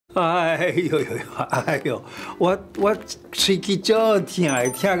哎呦呦呦，哎呦，我喙齿足痛的，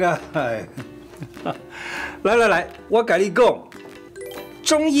痛个哎！来，我跟你讲，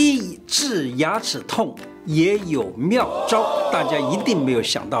中医治牙齿痛也有妙招，大家一定没有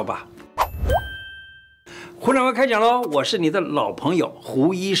想到吧？胡老师开讲喽！我是你的老朋友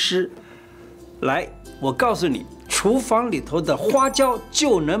胡医师。来，我告诉你，厨房里头的花椒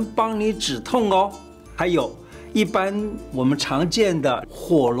就能帮你止痛哦，还有。一般我们常见的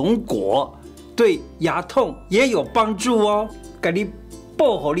火龙果对牙痛也有帮助哦，给你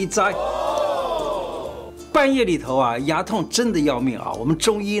报好你知。半夜里头啊，牙痛真的要命啊！我们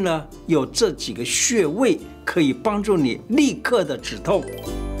中医呢有这几个穴位可以帮助你立刻的止痛：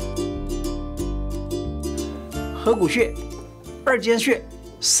合谷穴、二间穴、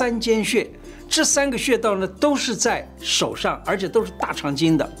三间穴。这3个穴道呢都是在手上，而且都是大肠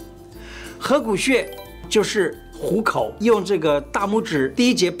经的。合谷穴就是虎口，用这个大拇指第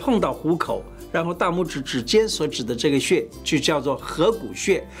一节碰到虎口，然后大拇指指尖所指的这个穴就叫做合谷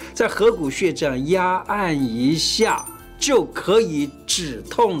穴。在合谷穴这样压按一下就可以止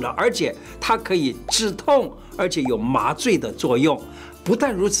痛了，而且它可以止痛，而且有麻醉的作用。不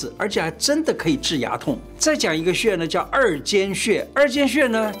但如此，而且还真的可以治牙痛。再讲一个穴呢，叫二间穴。二间穴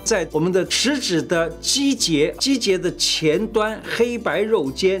呢，在我们的食指的基节的前端黑白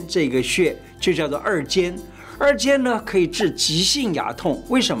肉间这个穴就叫做二间。二间呢可以治急性牙痛，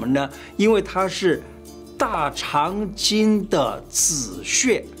为什么呢？因为它是大肠经的子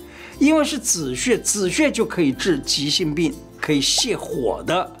穴，因为是子穴，子穴就可以治急性病，可以泻火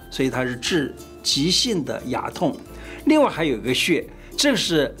的，所以它是治急性的牙痛。另外还有一个穴。这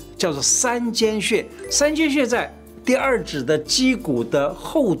是叫做三间穴，三间穴在第2指的基骨的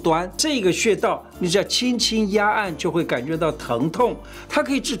后端，这个穴道你只要轻轻压按就会感觉到疼痛，它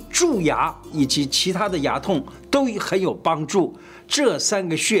可以治蛀牙以及其他的牙痛都很有帮助。这3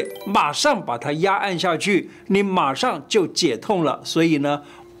个穴马上把它压按下去，你马上就解痛了。所以呢，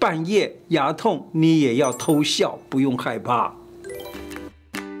半夜牙痛你也要偷笑，不用害怕。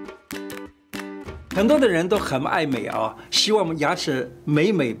很多的人都很爱美啊，希望我们牙齿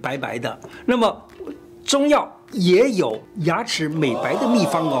美美白白的。那么中药也有牙齿美白的秘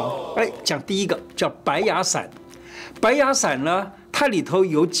方哦。讲第一个叫白牙散。白牙散呢，它里头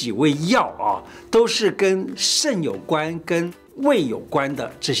有几味药啊，都是跟肾有关、跟胃有关的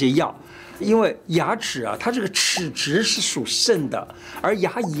这些药。因为牙齿啊，它这个齿质是属肾的，而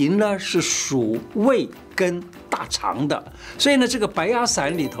牙龈呢是属胃跟大肠的，所以呢，这个白牙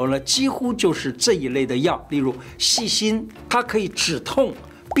散里头呢，几乎就是这一类的药。例如细辛，它可以止痛；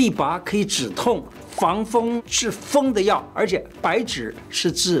枇杷可以止痛；防风治风的药，而且白芷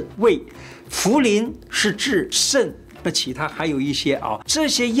是治胃，茯苓是治肾。那其他还有一些啊，这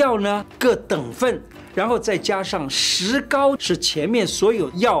些药呢各等份。然后再加上石膏，是前面所有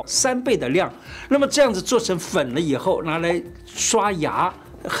药3倍的量。那么这样子做成粉了以后，拿来刷牙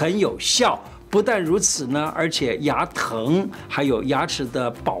很有效。不但如此呢，而且牙疼还有牙齿的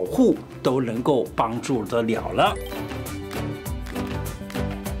保护都能够帮助得了了。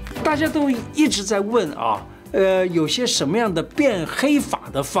大家都一直在问啊，有些什么样的变黑法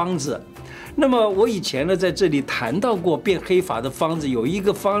的方子？那么我以前呢在这里谈到过变黑法的方子，有一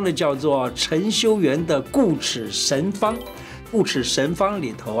个方呢叫做陈修元的固齿神方。固齿神方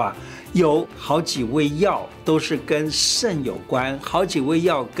里头啊，有好几味药都是跟肾有关，好几味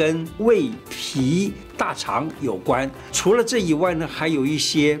药跟胃、脾、大肠有关。除了这以外呢，还有一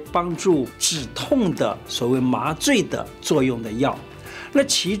些帮助止痛的所谓麻醉的作用的药。那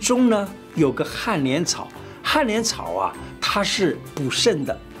其中呢有个旱莲草，旱莲草啊它是补肾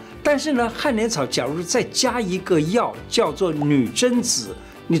的。但是呢，旱莲草假如再加一个药叫做女贞子，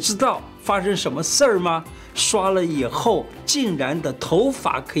你知道发生什么事儿吗？刷了以后，竟然的头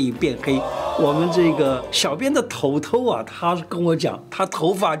发可以变黑。我们这个小编的头头啊，他跟我讲，他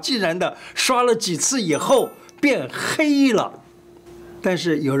头发竟然的刷了几次以后变黑了。但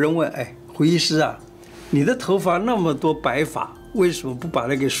是有人问，胡医师啊，你的头发那么多白发，为什么不把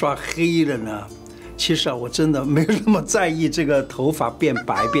它给刷黑了呢？其实啊，我真的没有那么在意这个头发变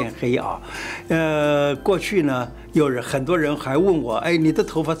白变黑啊。过去呢，很多人还问我，你的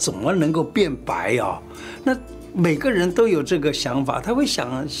头发怎么能够变白啊？那每个人都有这个想法，他会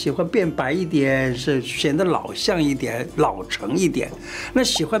喜欢变白一点，是显得老相一点、老成一点。那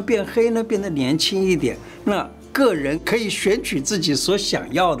喜欢变黑呢，变得年轻一点。那个人可以选取自己所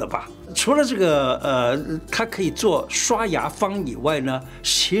想要的吧。除了这个它可以做刷牙方以外呢，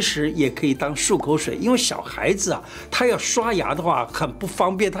其实也可以当漱口水。因为小孩子啊，他要刷牙的话很不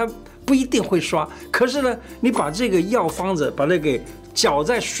方便，他不一定会刷。可是呢，你把这个药方子把它给搅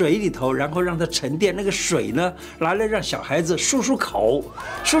在水里头，然后让它沉淀。那个水呢，拿来让小孩子漱口，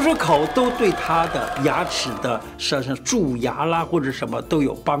漱口都对他的牙齿的像蛀牙啦或者什么都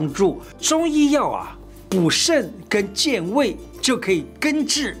有帮助。中医药啊，补肾跟健胃就可以根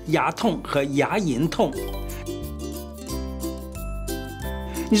治牙痛和牙龈痛。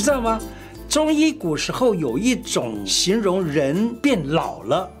你知道吗？中医古时候有一种形容人变老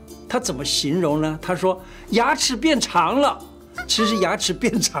了，他怎么形容呢？他说牙齿变长了。其实牙齿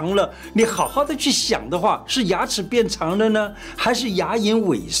变长了，你好好的去想的话，是牙齿变长了呢，还是牙龈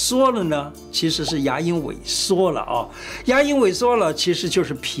萎缩了呢？其实是牙龈萎缩了啊，牙龈萎缩了，其实就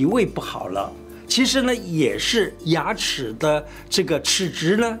是脾胃不好了。其实呢，也是牙齿的这个齿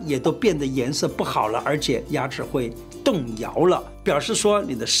质呢，也都变得颜色不好了，而且牙齿会动摇了，表示说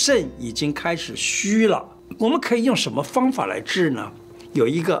你的肾已经开始虚了。我们可以用什么方法来治呢？有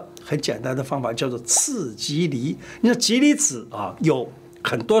一个很简单的方法叫做刺棘梨。你说棘梨子啊，有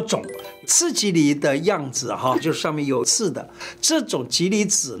很多种，刺棘梨的样子哈，就是上面有刺的这种棘梨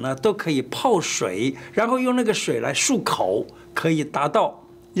子呢，都可以泡水，然后用那个水来漱口，可以达到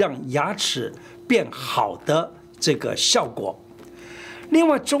让牙齿变好的这个效果。另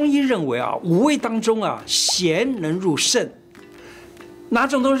外，中医认为啊，五味当中啊，咸能入肾。哪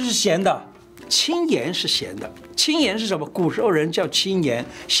种东西是咸的？青盐是咸的。青盐是什么？古时候人叫青盐，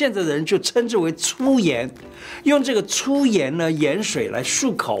现在的人就称之为粗盐。用这个粗盐呢，盐水来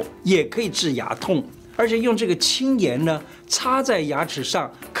漱口，也可以治牙痛。而且用这个青盐呢，擦在牙齿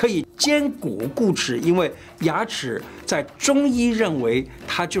上，可以坚固固齿。因为牙齿在中医认为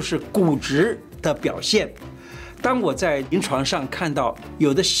它就是骨质的表现。当我在临床上看到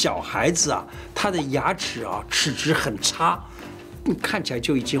有的小孩子啊，他的牙齿啊齿质很差，看起来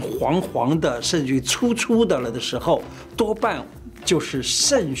就已经黄黄的，甚至于粗粗的了的时候，多半就是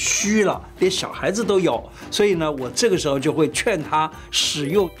肾虚了，连小孩子都有。所以呢，我这个时候就会劝他使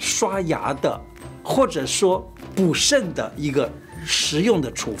用刷牙的，或者说补肾的一个实用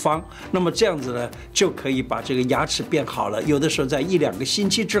的处方。那么这样子呢，就可以把这个牙齿变好了。有的时候在1-2个星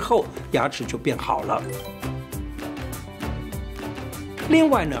期之后，牙齿就变好了。另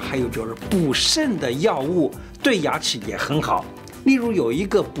外呢，还有就是补肾的药物对牙齿也很好。例如有一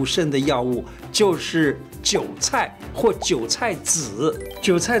个补肾的药物就是韭菜或韭菜籽。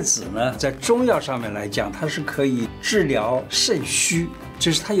韭菜籽呢，在中药上面来讲，它是可以治疗肾虚，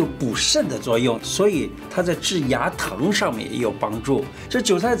就是它有补肾的作用，所以它在治牙疼上面也有帮助。这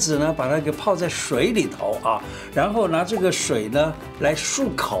韭菜籽呢，把它给泡在水里头啊，然后拿这个水呢来漱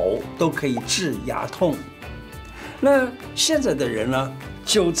口，都可以治牙痛。那现在的人呢，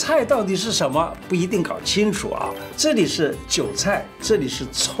韭菜到底是什么不一定搞清楚啊。这里是韭菜，这里是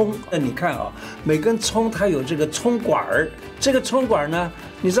葱。那你看啊，每根葱它有这个葱管儿，这个葱管呢，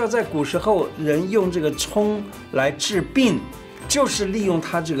你知道在古时候人用这个葱来治病，就是利用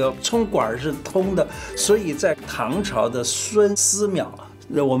它这个葱管是通的，所以在唐朝的孙思邈，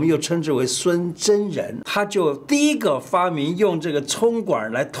我们又称之为孙真人，他就第一个发明用这个葱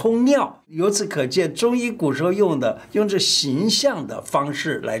管来通尿。由此可见，中医古时候用这形象的方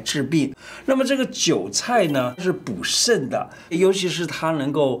式来治病。那么这个韭菜呢，是补肾的，尤其是它能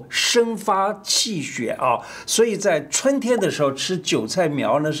够生发气血啊，所以在春天的时候吃韭菜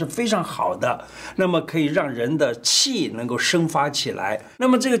苗呢是非常好的，那么可以让人的气能够生发起来。那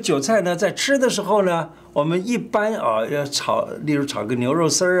么这个韭菜呢，在吃的时候呢，我们一般啊要炒，例如炒个牛肉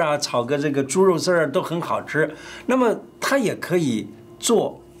丝儿啊，炒个这个猪肉丝儿都很好吃。那么它也可以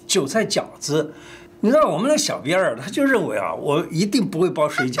做韭菜饺子。你知道我们的小编儿，他就认为啊，我一定不会包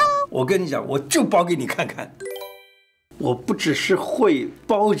水饺。我跟你讲，我就包给你看看。我不只是会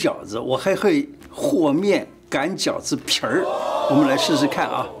包饺子，我还会和面、擀饺子皮儿。我们来试试看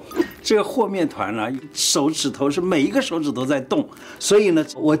啊。这个和面团呢，手指头是每一个手指头在动，所以呢，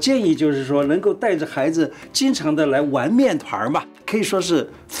我建议就是说，能够带着孩子经常的来玩面团吧，可以说是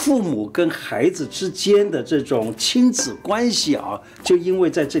父母跟孩子之间的这种亲子关系啊，就因为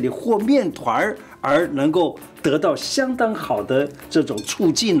在这里和面团而能够得到相当好的这种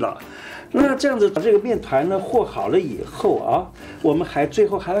促进了。那这样子把这个面团呢和好了以后啊，我们最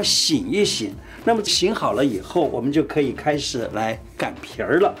后还要醒一醒。那么醒好了以后，我们就可以开始来擀皮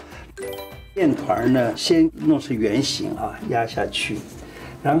儿了。面团呢，先弄成圆形啊，压下去，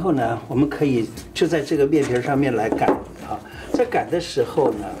然后呢，我们可以就在这个面皮上面来擀啊。在擀的时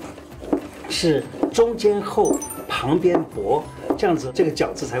候呢，是中间厚，旁边薄，这样子这个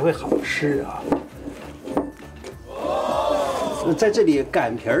饺子才会好吃啊。在这里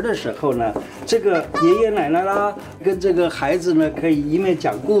擀皮儿的时候呢，这个爷爷奶奶啦，跟这个孩子呢，可以一面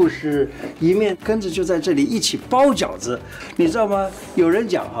讲故事，一面跟着就在这里一起包饺子。你知道吗？有人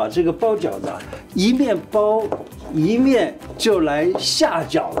讲哈，这个包饺子啊，一面包一面就来下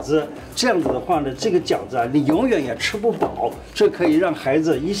饺子，这样子的话呢，这个饺子啊，你永远也吃不饱，这可以让孩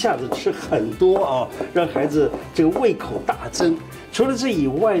子一下子吃很多啊，让孩子这个胃口大增。除了这以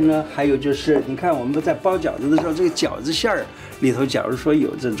外呢，还有就是，你看我们在包饺子的时候，这个饺子馅儿里头，假如说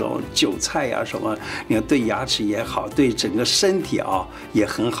有这种韭菜呀什么，你看对牙齿也好，对整个身体啊也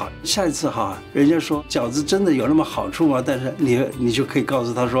很好。下一次哈，人家说饺子真的有那么好处吗？但是你就可以告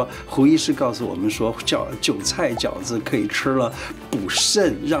诉他说，胡医师告诉我们说，韭菜饺子可以吃了补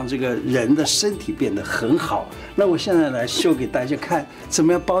肾，让这个人的身体变得很好。那我现在来秀给大家看怎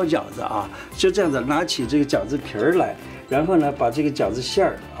么样包饺子啊，就这样子拿起这个饺子皮儿来。然后呢，把这个饺子馅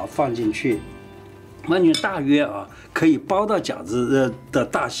儿啊放进去，大约啊可以包到饺子的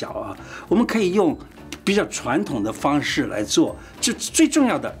大小啊。我们可以用比较传统的方式来做，就最重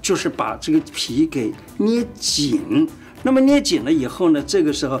要的就是把这个皮给捏紧。那么捏紧了以后呢，这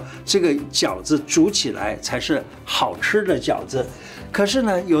个时候这个饺子煮起来才是好吃的饺子。可是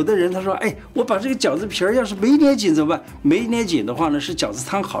呢，有的人他说，哎，我把这个饺子皮儿要是没捏紧怎么办？没捏紧的话呢，是饺子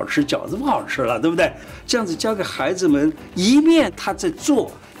汤好吃，饺子不好吃了，对不对？这样子教给孩子们，一面他在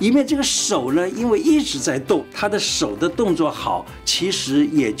做，一面这个手呢，因为一直在动，他的手的动作好，其实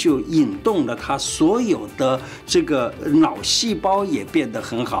也就引动了他所有的这个脑细胞也变得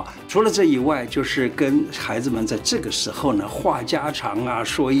很好。除了这以外，就是跟孩子们在这个时候呢，话家常啊，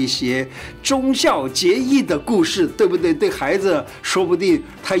说一些忠孝节义的故事，对不对？对孩子说不定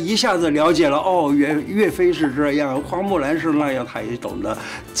他一下子了解了，哦，岳飞是这样，花木兰是那样，他也懂得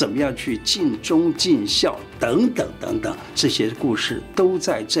怎么样去尽忠尽孝等等等等，这些故事都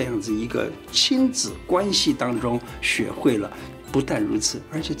在这样子一个亲子关系当中学会了。不但如此，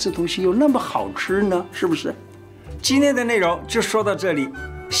而且这东西又那么好吃呢，是不是？今天的内容就说到这里。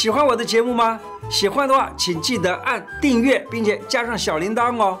喜欢我的节目吗？喜欢的话，请记得按订阅，并且加上小铃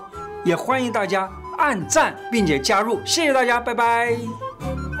铛哦。也欢迎大家按赞并且加入，谢谢大家，拜拜。